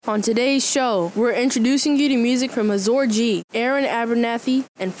On today's show, we're introducing you to music from Azor G, Aaron Abernathy,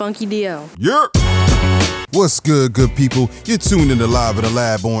 and Funky DL. Yep. What's good people? You're tuned in to Live in the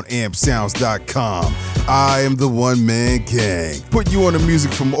Lab on ampsounds.com. I am the one-man gang. Put you on the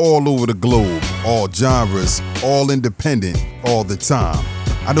music from all over the globe, all genres, all independent, all the time.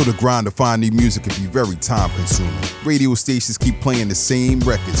 I know the grind to find new music can be very time-consuming. Radio stations keep playing the same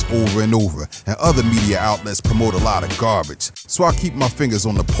records over and over, and other media outlets promote a lot of garbage. So I keep my fingers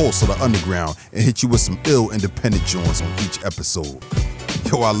on the pulse of the underground and hit you with some ill independent joints on each episode.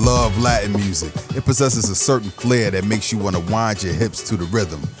 Yo, I love Latin music. It possesses a certain flair that makes you want to wind your hips to the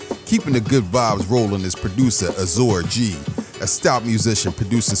rhythm. Keeping the good vibes rolling is producer Azor G, a stout musician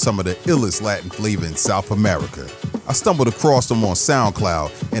producing some of the illest Latin flavor in South America. I stumbled across him on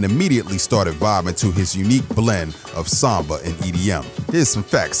SoundCloud and immediately started vibing to his unique blend of samba and EDM. Here's some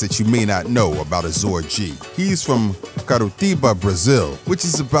facts that you may not know about Azor G. He's from Curitiba, Brazil, which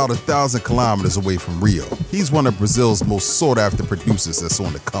is about 1,000 kilometers away from Rio. He's one of Brazil's most sought-after producers that's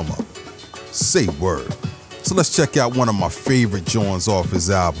on the come-up. Say word. So let's check out one of my favorite joints off his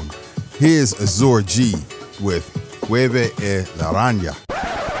album. Here's Azor G with Hueve e Laranja.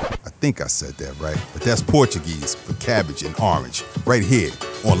 I think I said that right, but that's Portuguese for cabbage and orange, right here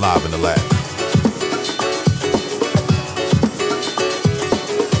on Live in the Lab.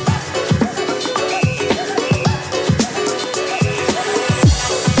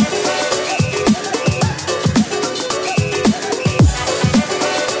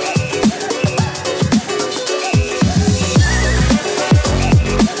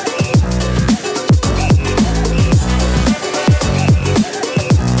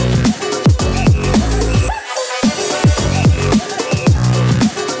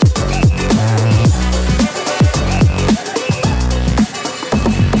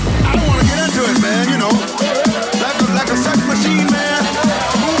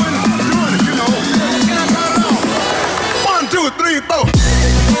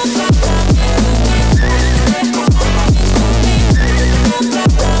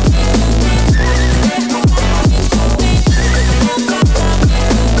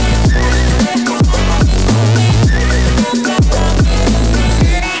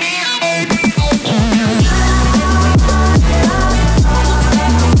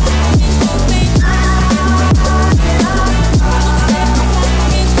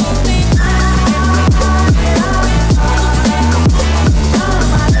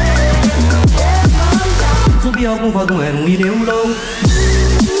 Com voz não era euro.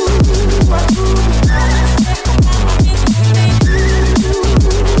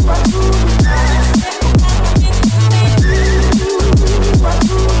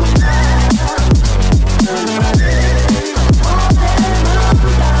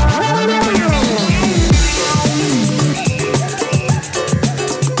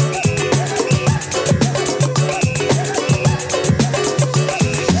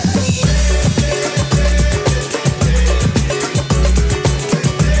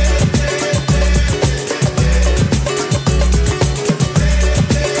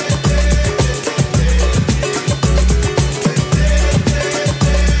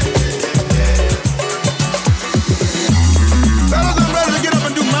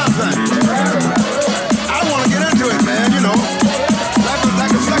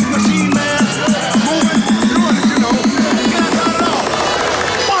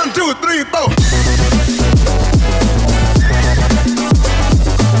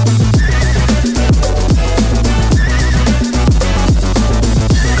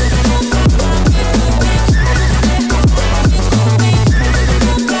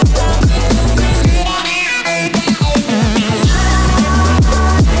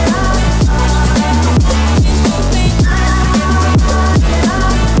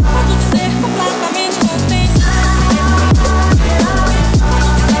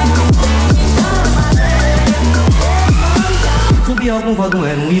 Com voz não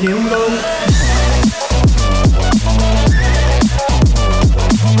era euro.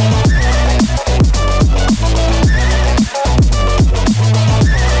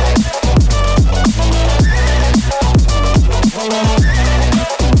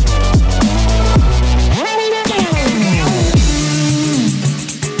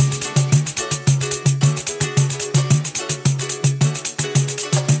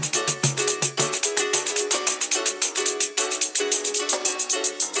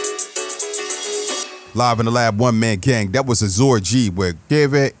 Live in the Lab, one-man gang. That was Azor G with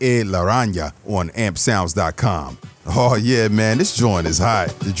Hueve e Laranja on ampsounds.com. Oh yeah, man, this joint is hot.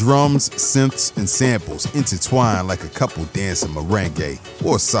 The drums, synths, and samples intertwine like a couple dancing merengue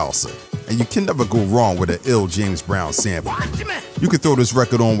or salsa. and you can never go wrong with an ill James Brown sample. You can throw this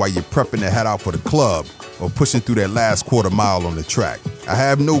record on while you're prepping to head out for the club or pushing through that last quarter mile on the track. I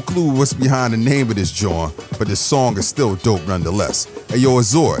have no clue what's behind the name of this joint, but this song is still dope nonetheless. Hey yo,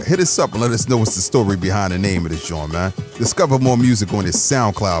 Azor, hit us up and let us know what's the story behind the name of this joint, man. Discover more music on his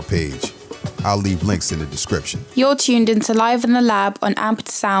SoundCloud page. I'll leave links in the description. You're tuned into Live in the Lab on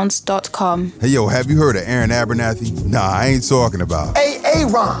ampedsounds.com. Hey yo, have you heard of Aaron Abernathy? Nah, I ain't talking about Aaron.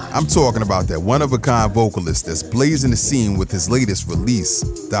 I'm talking about that one-of-a-kind vocalist that's blazing the scene with his latest release,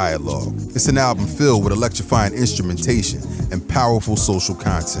 Dialogue. It's an album filled with electrifying instrumentation and powerful social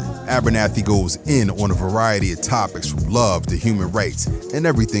content. Abernathy goes in on a variety of topics from love to human rights and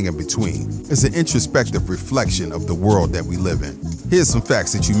everything in between. It's an introspective reflection of the world that we live in. Here's some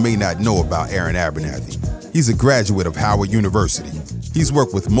facts that you may not know about Aaron Abernathy. He's a graduate of Howard University. He's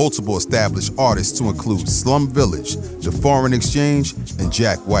worked with multiple established artists to include Slum Village, The Foreign Exchange, and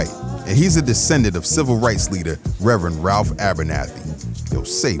Jack White. And he's a descendant of civil rights leader Reverend Ralph Abernathy. Yo,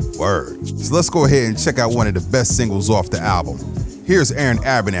 say word. So let's go ahead and check out one of the best singles off the album. Here's Aaron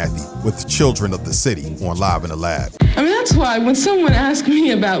Abernathy with Children of the City on Live in the Lab. I mean, that's why when someone asks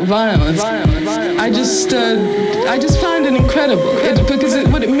me about violence, I just find it incredible. Because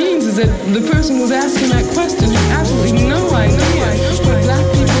what it means is that the person who's asking that question has absolutely no idea what black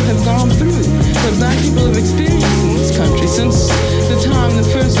people have gone through, what black people have experienced in this country since the time the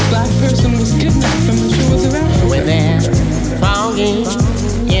first black person was kidnapped from the shores of Africa. When they're falling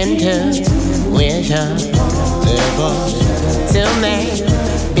into vision, to make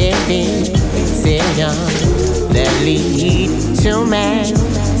big decisions that lead to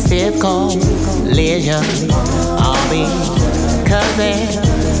massive collision. All because they're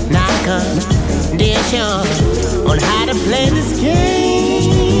not conditioned on how to play this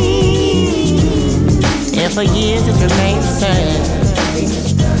game. And for years it's remained the same.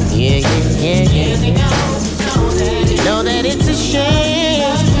 Yeah. Know that it's a shame,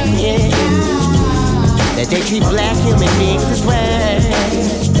 that they treat black human beings this way.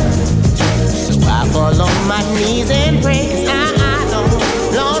 So I fall on my knees and pray, 'cause I know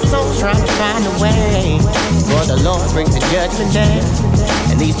lost souls trying to find a way. For the Lord brings the judgment day,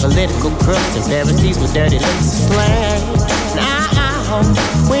 and these political crooks and Pharisees with dirty lips to slay. Now I hope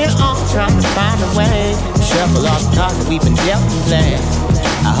we're all trying to find a way to shuffle off the cards that we've been dealt and play.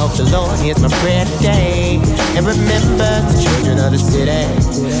 I hope the Lord hears my prayer today and remembers the children of the city.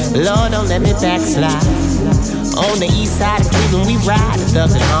 Lord, don't let me backslide. On the east side of Cleveland, we ride the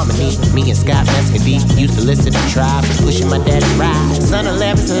thugs in harmony. Me and Scott Mescudi used to listen to Tribe, pushing my daddy ride. Son of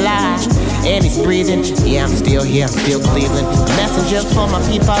Larry's alive, and he's breathing. Yeah, I'm still here, I'm still Cleveland. Messenger for my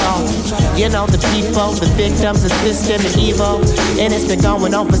people. You know the people, the victims of system and evil. And it's been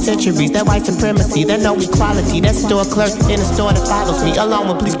going on for centuries. That white supremacy, that no equality. That store clerk in the store that follows me, along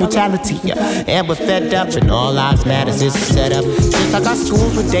with police brutality. And we're fed up, and all lives matters is set up. Just like our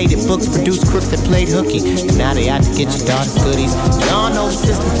schools with dated books, produced crooks that played hooky. And now they out to get your daughter's goodies. We all know the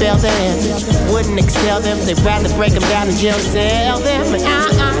system failed them, wouldn't excel them. They'd rather break them down in jail, sell them. And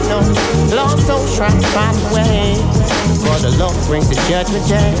I know lost souls trying to find a way. For the Lord brings the judgment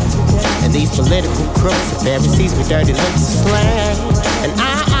day, and these political crooks and Pharisees with dirty looks to slay. And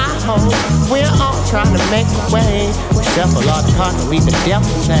I hope we're all trying to make a way. We shuffle all the cards that we've been dealt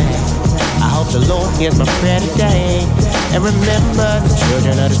and play. I hope the Lord hears my prayer today and remember the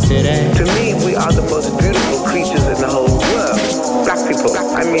children of the city. To me, we are the most beautiful creatures in the whole world. Black people.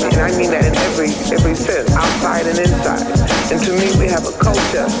 I mean that in every sense, outside and inside. And to me, we have a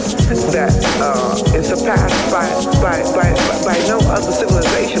culture that is surpassed by no other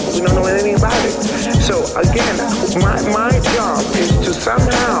civilization, but we don't know anything about it. So again, my job is to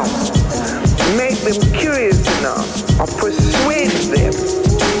somehow make them curious enough or persuade them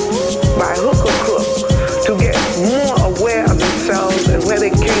by hook or crook to get more aware of themselves and where they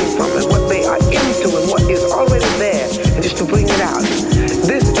came from and what they are into and what is already there, and just to bring it out.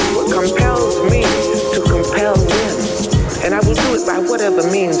 This is what compels me to compel them, and I will do it by whatever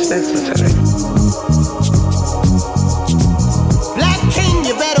means necessary. Black king,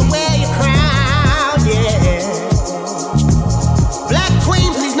 you better wear your crown, yeah. Black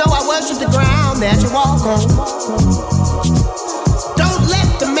queen, please know I worship the ground that you walk on. Don't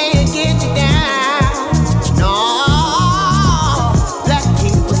let the man get you down. No, black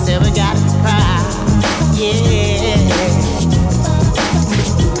people never got pride. Yeah.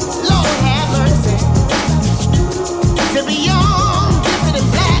 Lord have mercy. To be young, gifted and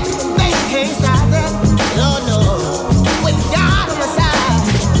black, they can't stop that. Lord no. With God on my side,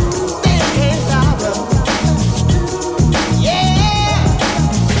 they can't stop us. Yeah.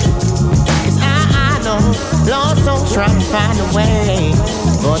 'Cause I know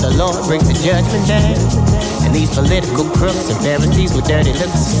brings the judgment day. And these political crooks and Pharisees with dirty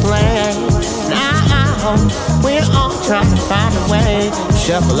looks to slay. Now we're all trying to find a way to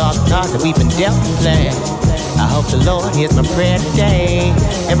shuffle all the cards that we've been dealt to play. I hope the Lord hears my prayer today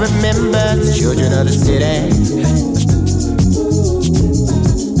and remembers the children of the city.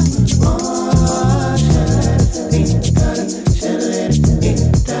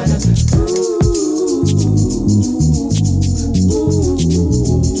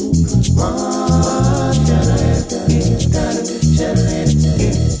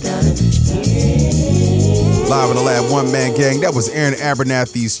 Live in the Lab, One Man Gang. That was Aaron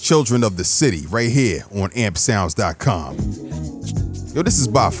Abernathy's Children of the City, right here on ampsounds.com. Yo, this is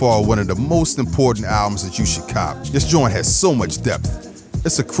by far one of the most important albums that you should cop. This joint has so much depth.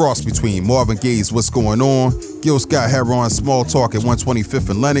 It's a cross between Marvin Gaye's What's Going On, Gil Scott-Heron's Small Talk at 125th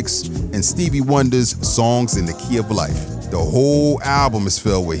and Lenox, and Stevie Wonder's Songs in the Key of Life. The whole album is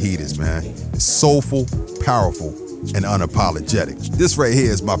filled with heaters, man. It's soulful, powerful, and unapologetic. This right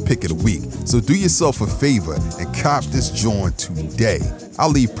here is my pick of the week, so do yourself a favor and cop this joint today. I'll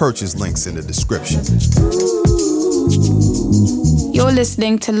leave purchase links in the description. You're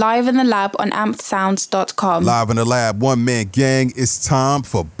listening to Live in the Lab on ampedsounds.com. Live in the Lab, One Man Gang, it's time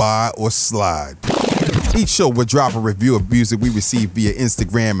for Buy or Slide. Each show will drop a review of music we receive via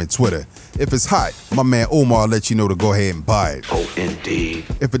Instagram and Twitter. If it's hot, my man Omar will let you know to go ahead and buy it. Oh, indeed.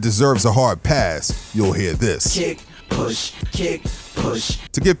 If it deserves a hard pass, you'll hear this. Kick, push, kick, push.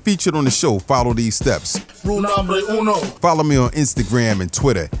 To get featured on the show, follow these steps. Rule number uno. Follow me on Instagram and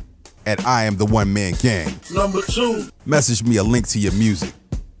Twitter at I Am The One Man Gang. Number 2. Message me a link to your music.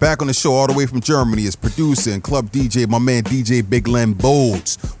 Back on the show all the way from Germany is producer and club DJ, my man DJ Big Len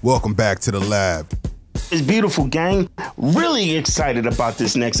Bolds. Welcome back to the lab. It's beautiful, gang. Really excited about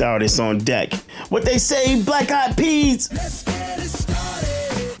this next artist on deck. What they say, Black Eyed Peas. Let's get it started.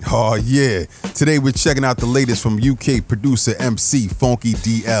 Oh yeah, today we're checking out the latest from UK producer MC Funky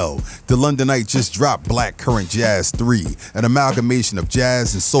DL. The Londonite just dropped Black Current Jazz 3, an amalgamation of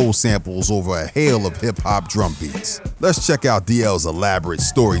jazz and soul samples over a hail of hip-hop drum beats. Let's check out DL's elaborate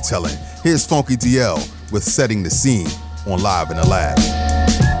storytelling. Here's Funky DL with Setting the Scene on Live in the Lab.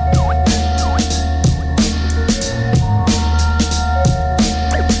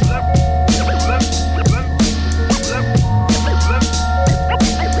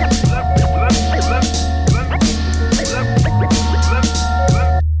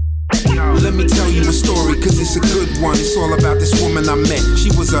 It's a good one, it's all about this woman I met.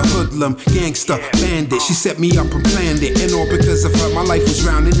 She was a hoodlum, gangster, bandit. She set me up and planned it, and all because of her, my life was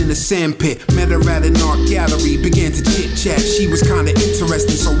drowning in a sand pit. Met her at an art gallery, began to chit chat. She was kinda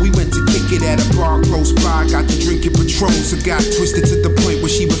interesting, so we went to kick it at a bar close by. Got to drinking Patron, so got twisted to the point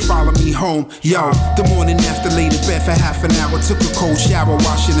where she would follow me home. Yo, the morning after, laid in bed for half an hour. Took a cold shower,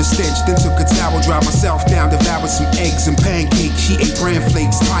 washing the stench. Then took a towel, dried myself down, devoured some eggs and pancakes. She ate bran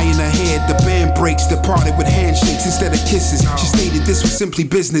flakes, tying her head. The band breaks, departed with handshakes instead of kisses. She stated this was simply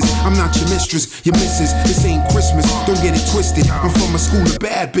business. I'm not your mistress, your missus. This ain't Christmas, don't get it twisted. I'm from a school of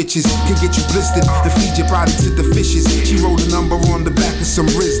bad bitches, can get you blistered and feed your body to the fishes. She wrote a number on the back of some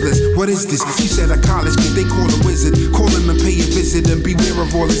Rizzlers. What is this? She said a college kid, they call a wizard. Call him and pay a visit and beware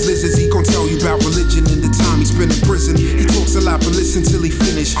of all his lizards. He gon' tell you about religion and the time he spent in prison. He talks a lot, but listen till he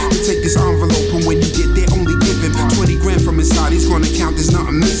finish. You take this envelope and when you get there, only give him 20 grand from inside. He's gonna count, there's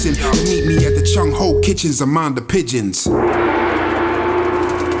nothing missing. And meet me at the Chung Ho Kitchens among the pigeons.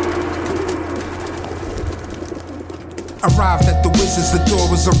 Arrived at the Wizards, the door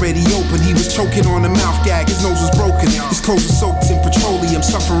was already open. He was choking on a mouth gag, his nose was broken. His clothes were soaked in petroleum,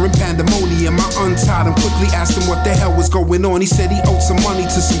 suffering pandemonium. I untied him, quickly asked him what the hell was going on. He said he owed some money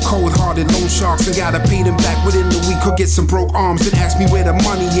to some cold-hearted loan sharks and gotta pay them back within the week or get some broke arms. Then asked me where the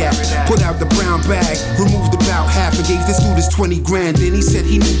money at. Put out the brown bag, removed about half and gave this dude his 20 grand. Then he said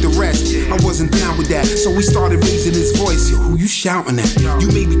he need the rest. I wasn't down with that, so we started raising his voice. Yo, who you shouting at? You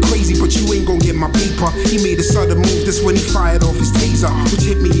may be crazy, but you ain't gon' get my paper. He made a sudden move, that's when he fired off his taser, which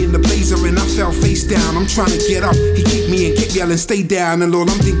hit me in the blazer and I fell face down. I'm trying to get up, he kicked me and kept yelling stay down, and all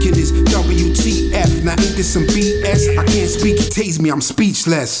I'm thinking is WTF. Now ain't this some BS? I can't speak, he tased me, I'm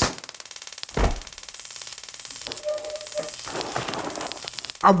speechless.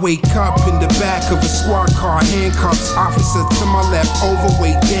 I wake up in the back of a squad car, handcuffs, officer to my left,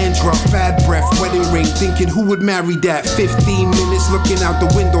 overweight, dandruff, bad breath, wedding ring, thinking who would marry that? 15 minutes looking out the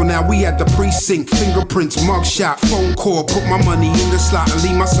window, now we at the precinct, fingerprints, mugshot, phone call, put my money in the slot and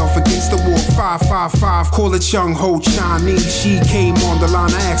leave myself against the wall. 555, call it Chung Ho Chinese. She came on the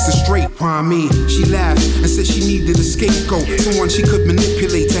line, I asked her straight, why me? She laughed and said she needed a scapegoat, someone she could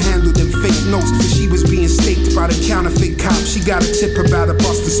manipulate to handle them fake notes, but she was being staked by the counterfeit cop. She got a tip about a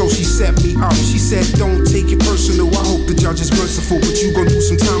busted, so she set me up. She said, don't take it personal, I hope the judge is merciful, but you gon' do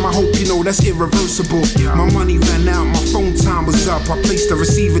some time, I hope you know that's irreversible. My money ran out, my phone time was up. I placed the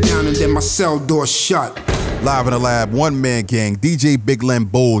receiver down and then my cell door shut. Live in the lab, One Man Gang, DJ Big Len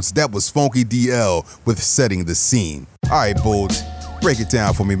Bolds. That was Funky DL with Setting the Scene. All right, Bolds, break it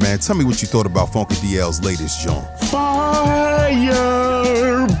down for me, man. Tell me what you thought about Funky DL's latest joint. Fire,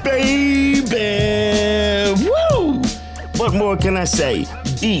 baby. Woo! What more can I say?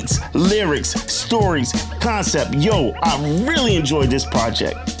 Beats, lyrics, stories, concept. Yo, I really enjoyed this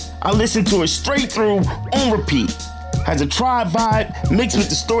project. I listened to it straight through on repeat. Has a tribe vibe mixed with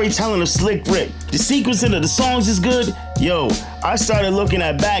the storytelling of Slick Rick. The sequencing of the songs is good. Yo, I started looking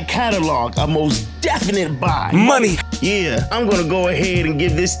at back catalog, a most definite buy. Money. Yeah, I'm gonna go ahead and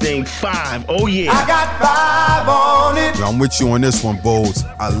give this thing 5. Oh yeah. I got 5 on it. Yo, I'm with you on this one, Bolds.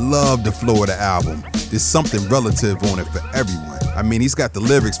 I love the flow of the album. There's something relative on it for everyone. I mean, he's got the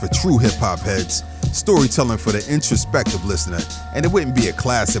lyrics for true hip-hop heads, storytelling for the introspective listener, and it wouldn't be a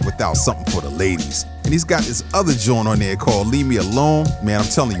classic without something for the ladies. And he's got this other joint on there called Leave Me Alone. Man, I'm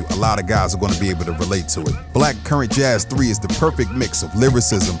telling you, a lot of guys are going to be able to relate to it. Black Current Jazz 3 is the perfect mix of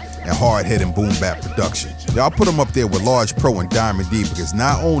lyricism and hard-hitting boom-bap production. Y'all put him up there with Large Pro and Diamond D because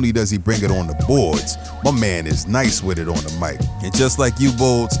not only does he bring it on the boards, my man is nice with it on the mic. And just like you,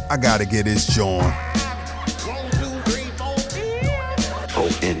 Bolds, I gotta get his joint. Oh,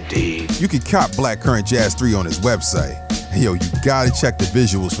 indeed. You can cop Black Current Jazz 3 on his website. And yo, you gotta check the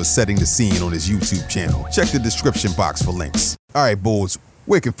visuals for Setting the Scene on his YouTube channel. Check the description box for links. All right, Bolds,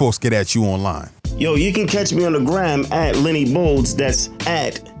 where can folks get at you online? Yo, you can catch me on the gram at Lenny Bolds. That's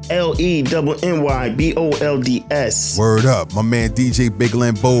at LENNYBOLDS. Word up, my man DJ Big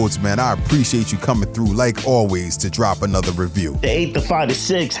Len Bolds, man. I appreciate you coming through like always to drop another review. The 8 to 5 to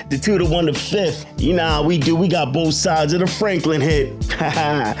 6, the 2 to 1 to 5th. You know how we do. We got both sides of the Franklin hit.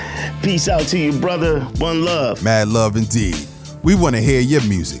 Peace out to you, brother. One love. Mad love indeed. We want to hear your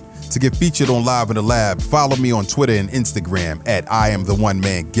music. To get featured on Live in the Lab, follow me on Twitter and Instagram at I Am The One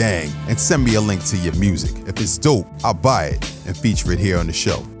Man Gang and send me a link to your music. If it's dope, I'll buy it and feature it here on the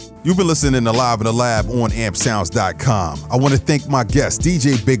show. You've been listening to Live in the Lab on ampsounds.com. I want to thank my guest,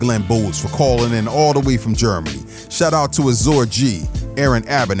 DJ Big Len Bolds, for calling in all the way from Germany. Shout out to Azor G, Aaron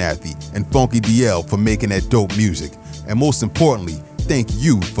Abernathy, and Funky DL for making that dope music. And most importantly, thank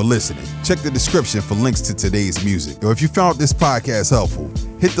you for listening. Check the description for links to today's music. If you found this podcast helpful,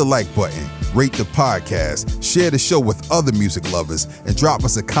 hit the like button, rate the podcast, share the show with other music lovers, and drop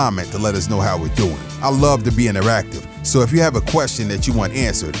us a comment to let us know how we're doing. I love to be interactive, so if you have a question that you want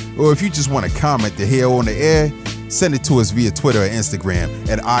answered, or if you just want a comment to hear on the air, send it to us via Twitter or Instagram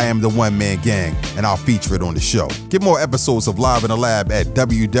at I Am The One Man Gang, and I'll feature it on the show. Get more episodes of Live in the Lab at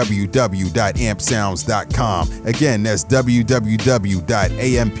www.ampsounds.com. Again, that's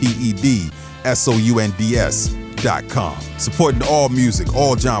www.ampedsounds.com. Supporting all music,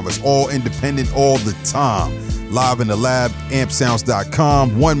 all genres, all independent, all the time. Live in the Lab,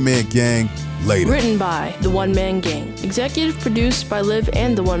 ampsounds.com, One Man Gang. Later. Written by The One Man Gang. Executive produced by Liv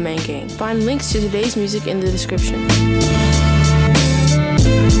and The One Man Gang. Find links to today's music in the description.